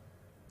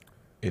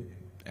 it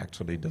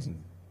actually doesn't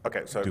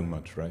do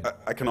much, right?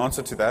 I can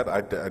answer to that.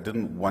 I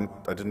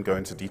didn't go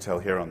into detail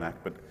here on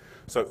that. But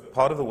so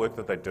part of the work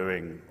that they're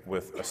doing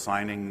with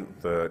assigning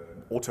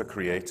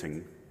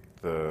auto-creating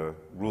the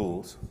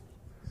rules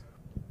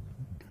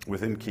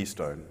within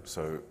Keystone,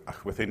 so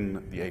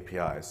within the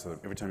APIs, so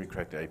every time you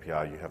create the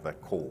API, you have that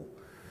call,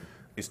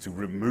 is to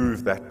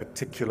remove that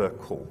particular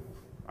call.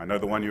 I know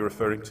the one you're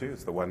referring to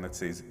is the one that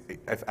says,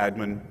 if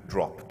admin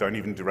drop, don't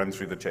even run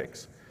through the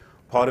checks.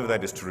 Part of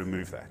that is to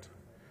remove that.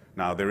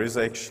 Now, there is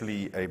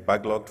actually a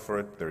bug log for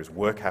it. There is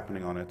work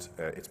happening on it.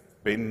 It's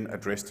been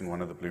addressed in one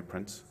of the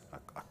blueprints.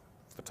 Off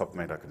the top of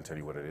my head, I can tell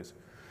you what it is.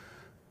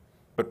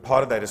 But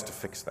part of that is to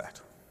fix that.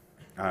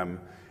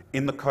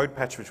 In the code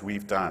patch which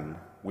we've done,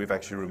 we've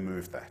actually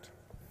removed that.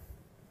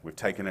 We've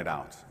taken it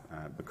out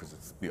because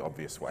it's the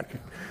obvious one.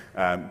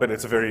 But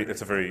it's a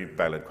very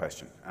valid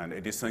question, and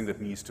it is something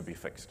that needs to be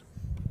fixed.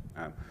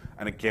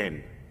 And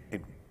again,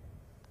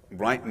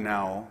 right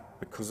now,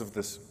 because of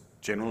this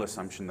general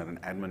assumption that an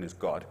admin is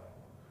God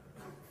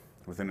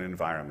within an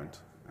environment,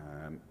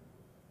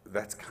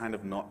 that's kind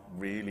of not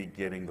really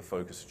getting the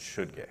focus it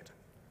should get.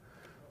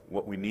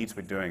 What we need to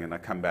be doing, and I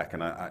come back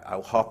and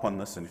I'll harp on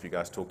this, and if you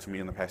guys talk to me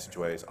in the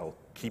passageways, I'll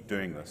keep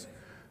doing this,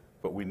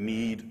 but we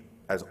need,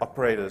 as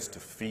operators, to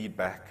feed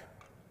back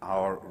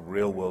our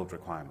real-world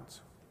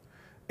requirements.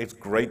 It's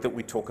great that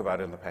we talk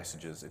about it in the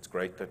passages. It's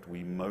great that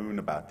we moan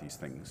about these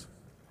things.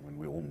 I mean,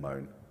 we all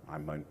moan. I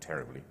moan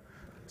terribly,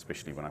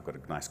 especially when I've got a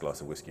nice glass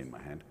of whiskey in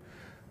my hand.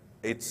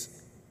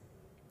 It's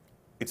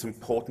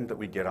important that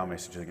we get our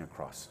messaging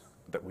across,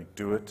 that we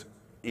do it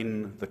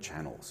in the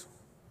channels.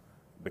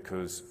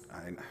 Because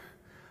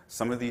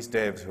some of these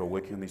devs who are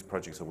working on these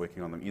projects are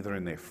working on them either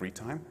in their free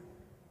time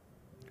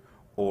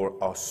or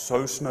are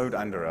so snowed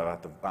under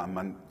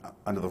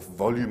the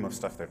volume of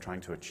stuff they're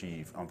trying to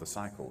achieve on the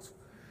cycles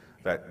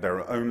that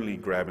they're only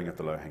grabbing at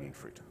the low-hanging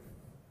fruit.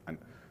 And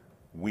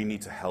we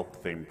need to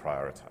help them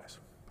prioritize.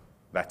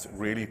 That's a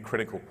really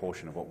critical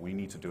portion of what we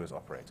need to do as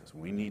operators.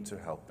 We need to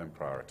help them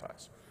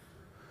prioritize.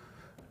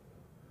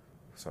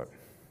 So,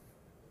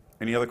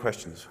 any other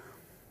questions?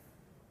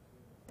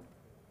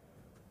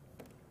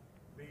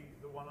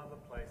 The one other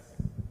place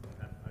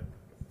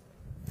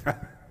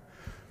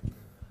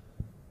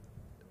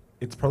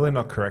It's probably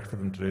not correct for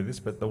them to do this,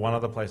 but the one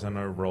other place I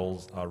know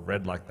roles are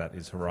read like that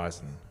is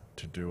Horizon,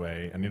 to do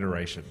an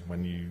iteration.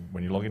 When you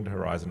log into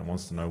Horizon, it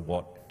wants to know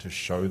what to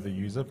show the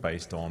user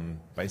based on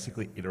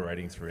basically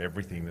iterating through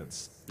everything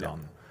that's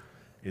done.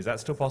 Is that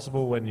still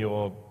possible when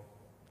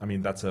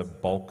that's a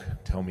bulk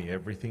tell me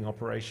everything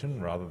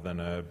operation rather than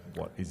a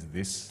what is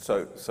this?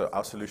 So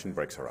our solution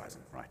breaks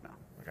Horizon right now.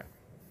 Okay.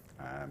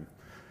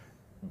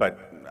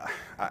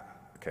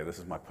 Okay, this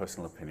is my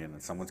personal opinion,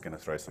 and someone's going to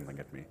throw something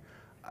at me.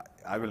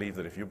 I believe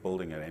that if you're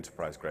building an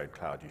enterprise-grade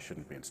cloud, you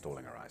shouldn't be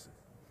installing Horizon.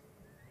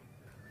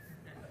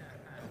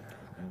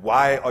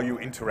 Why are you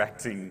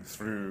interacting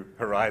through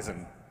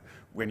Horizon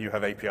when you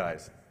have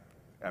APIs?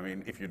 I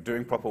mean, if you're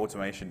doing proper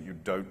automation, you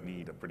don't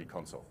need a pretty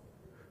console.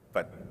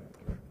 But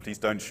please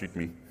don't shoot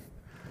me.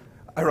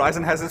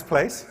 Horizon has its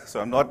place,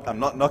 so I'm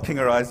not knocking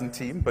Horizon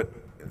team, but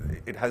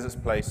it has its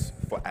place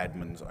for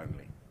admins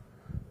only.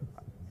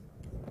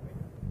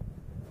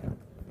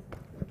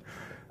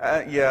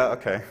 Yeah,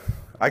 okay.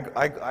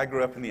 I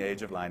grew up in the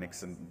age of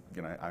Linux, and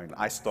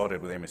I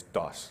started with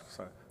MS-DOS,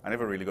 so I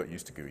never really got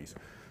used to GUIs.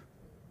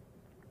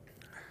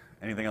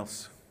 Anything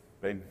else,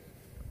 Ben?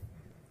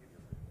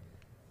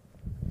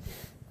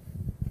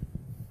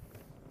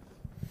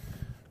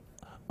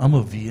 I'm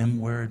a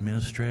VMware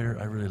administrator.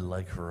 I really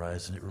like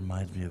Horizon. It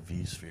reminds me of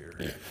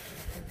vSphere.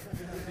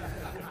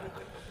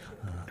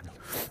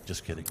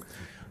 Just kidding.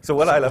 So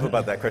what I love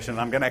about that question,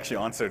 and I'm going to actually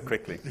answer it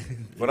quickly.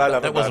 What I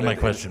love that about wasn't my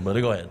question, but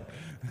go ahead.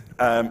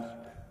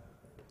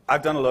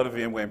 I've done a lot of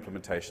VMware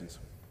implementations,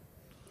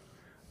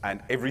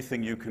 and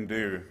everything you can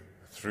do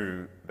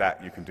through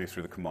that, you can do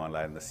through the command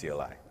line and the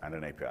CLI and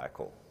an API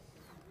call.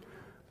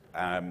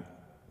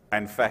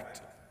 In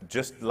fact,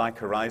 just like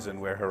Horizon,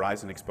 where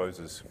Horizon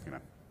exposes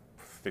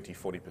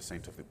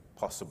 30–40% of the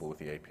possible with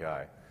the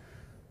API,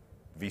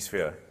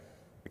 vSphere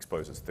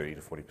exposes 30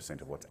 to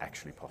 40% of what's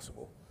actually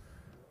possible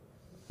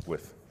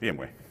with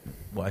VMware.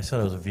 Well, I said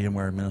I was a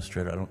VMware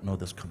administrator. I don't know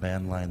this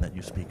command line that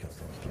you speak of.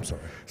 I'm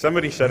sorry.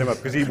 Somebody shut him up,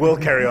 because he will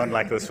carry on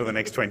like this for the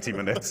next 20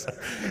 minutes.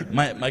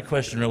 My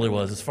question really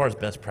was, as far as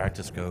best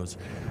practice goes,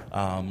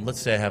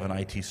 let's say I have an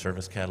IT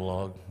service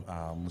catalog.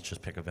 Let's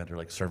just pick a vendor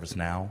like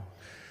ServiceNow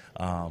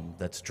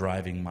that's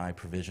driving my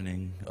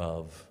provisioning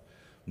of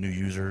new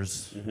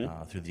users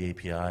through the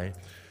API.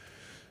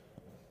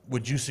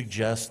 Would you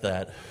suggest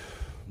that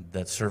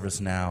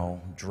ServiceNow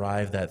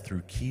drive that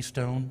through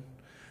Keystone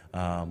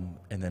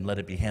and then let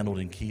it be handled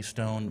in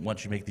Keystone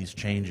once you make these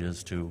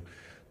changes to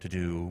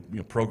do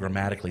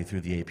programmatically through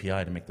the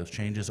API to make those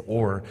changes,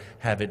 or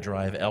have it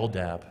drive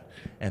LDAP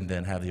and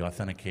then have the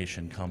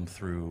authentication come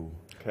through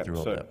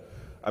LDAP? So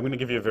I'm going to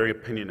give you a very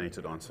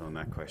opinionated answer on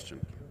that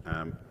question.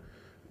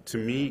 To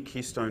me,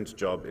 Keystone's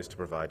job is to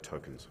provide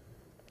tokens.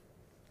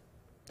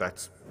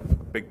 That's a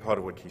big part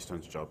of what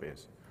Keystone's job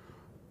is.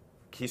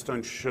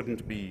 Keystone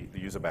shouldn't be the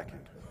user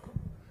backend.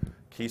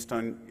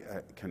 Keystone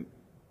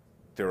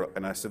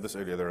and I said this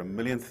earlier, there are a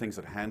million things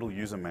that handle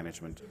user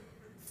management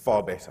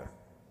far better.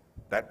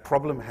 That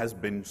problem has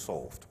been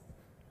solved.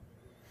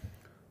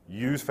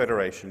 Use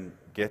federation,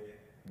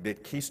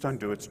 let Keystone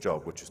do its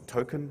job, which is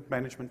token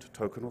management,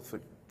 token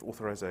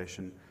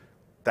authorization.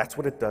 That's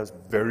what it does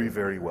very,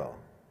 very well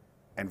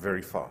and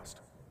very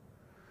fast.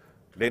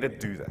 Let it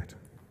do that.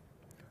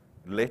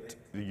 Let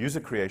the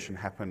user creation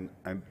happen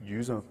and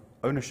user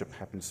ownership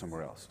happen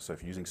somewhere else. So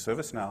if you're using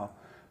ServiceNow,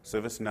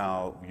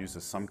 ServiceNow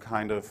uses some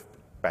kind of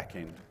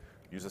backend,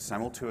 uses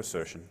SAML2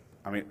 assertion.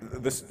 I mean,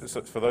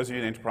 so for those of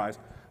you in enterprise,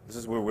 this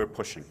is where we're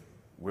pushing.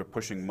 We're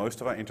pushing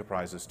most of our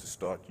enterprises to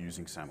start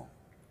using SAML.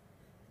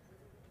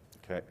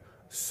 Okay?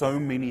 So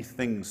many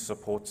things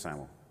support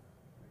SAML.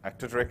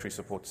 Active Directory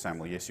supports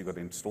SAML. Yes, you've got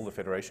to install the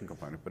federation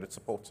component, but it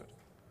supports it.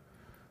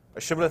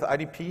 A shibboleth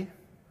IDP,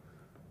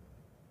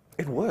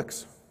 it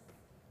works.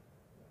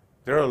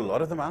 There are a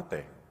lot of them out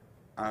there.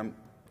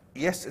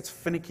 Yes, it's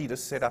finicky to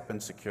set up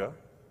and secure,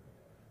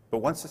 but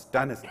once it's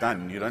done, it's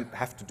done. You don't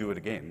have to do it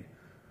again.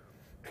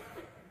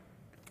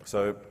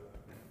 So,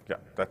 yeah,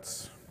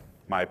 that's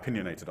my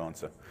opinionated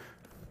answer.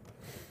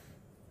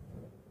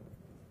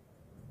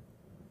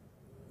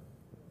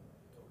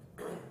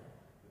 You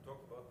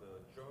talked about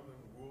the German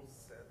rule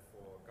set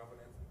for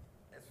governance.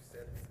 As you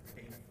said, it's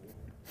painful.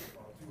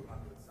 About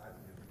 200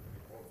 sites in the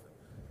report.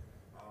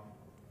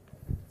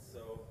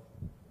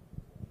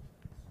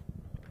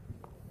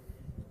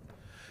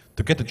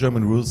 To get the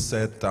German rules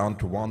set down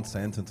to one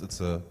sentence, it's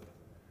a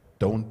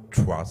don't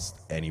trust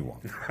anyone.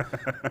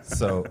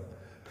 So,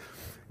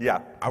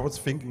 yeah, I was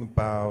thinking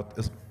about,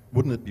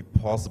 wouldn't it be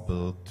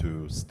possible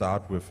to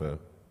start with a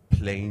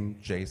plain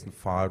JSON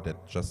file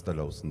that just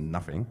allows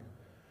nothing,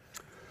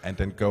 and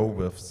then go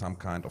with some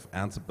kind of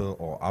Ansible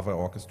or other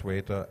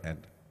orchestrator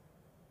and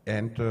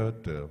enter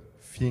the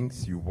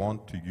things you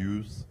want to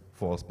use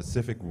for a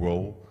specific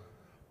role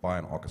by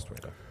an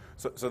orchestrator?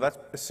 So that's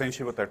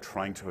essentially what they're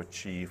trying to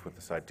achieve with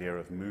this idea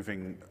of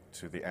moving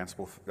to the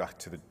Ansible,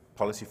 to the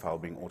policy file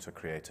being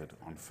auto-created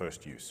on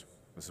first use.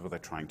 This is what they're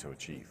trying to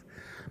achieve.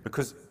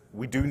 Because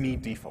we do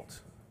need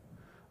defaults.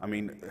 I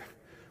mean,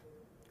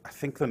 I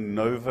think the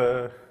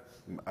Nova,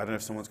 I don't know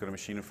if someone's got a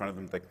machine in front of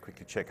them, they can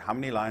quickly check. How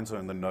many lines are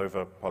in the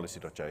Nova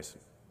policy.json?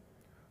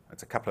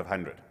 It's a couple of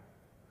hundred.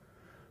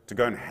 To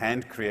go and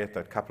hand create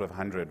that couple of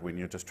hundred when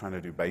you're just trying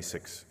to do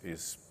basics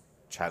is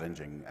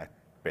challenging at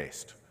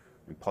best,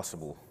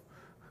 impossible.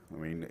 I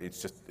mean,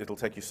 it'll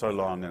take you so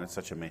long and it's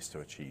such a mess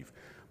to achieve.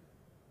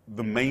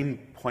 The main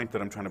point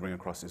that I'm trying to bring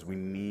across is we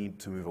need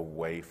to move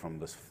away from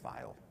this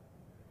file.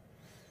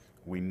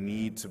 We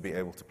need to be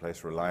able to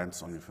place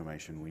reliance on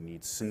information. We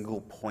need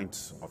single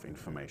points of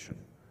information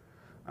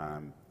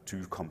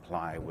to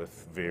comply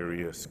with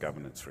various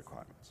governance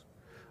requirements.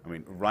 I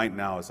mean, right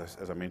now, as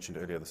I mentioned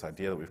earlier, this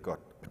idea that we've got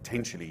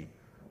potentially,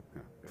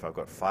 if I've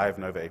got 5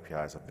 Nova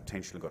APIs, I've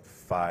potentially got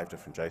 5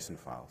 different JSON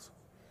files.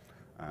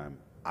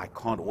 I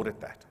can't audit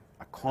that.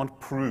 I can't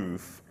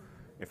prove,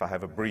 if I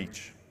have a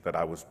breach, that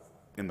I was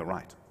in the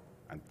right.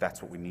 And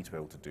that's what we need to be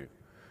able to do.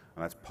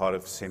 And that's part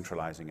of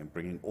centralizing and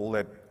bringing all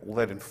that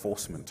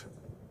enforcement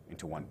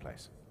into one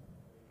place.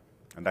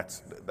 And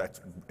that's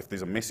if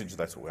there's a message,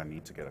 that's what I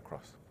need to get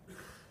across.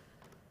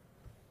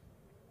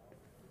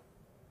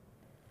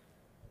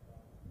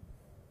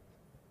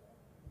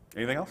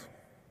 Anything else?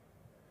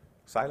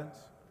 Silence?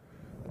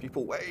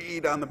 People way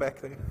down the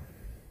back there?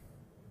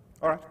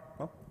 All right,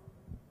 well,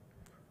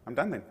 I'm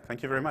done then.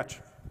 Thank you very much.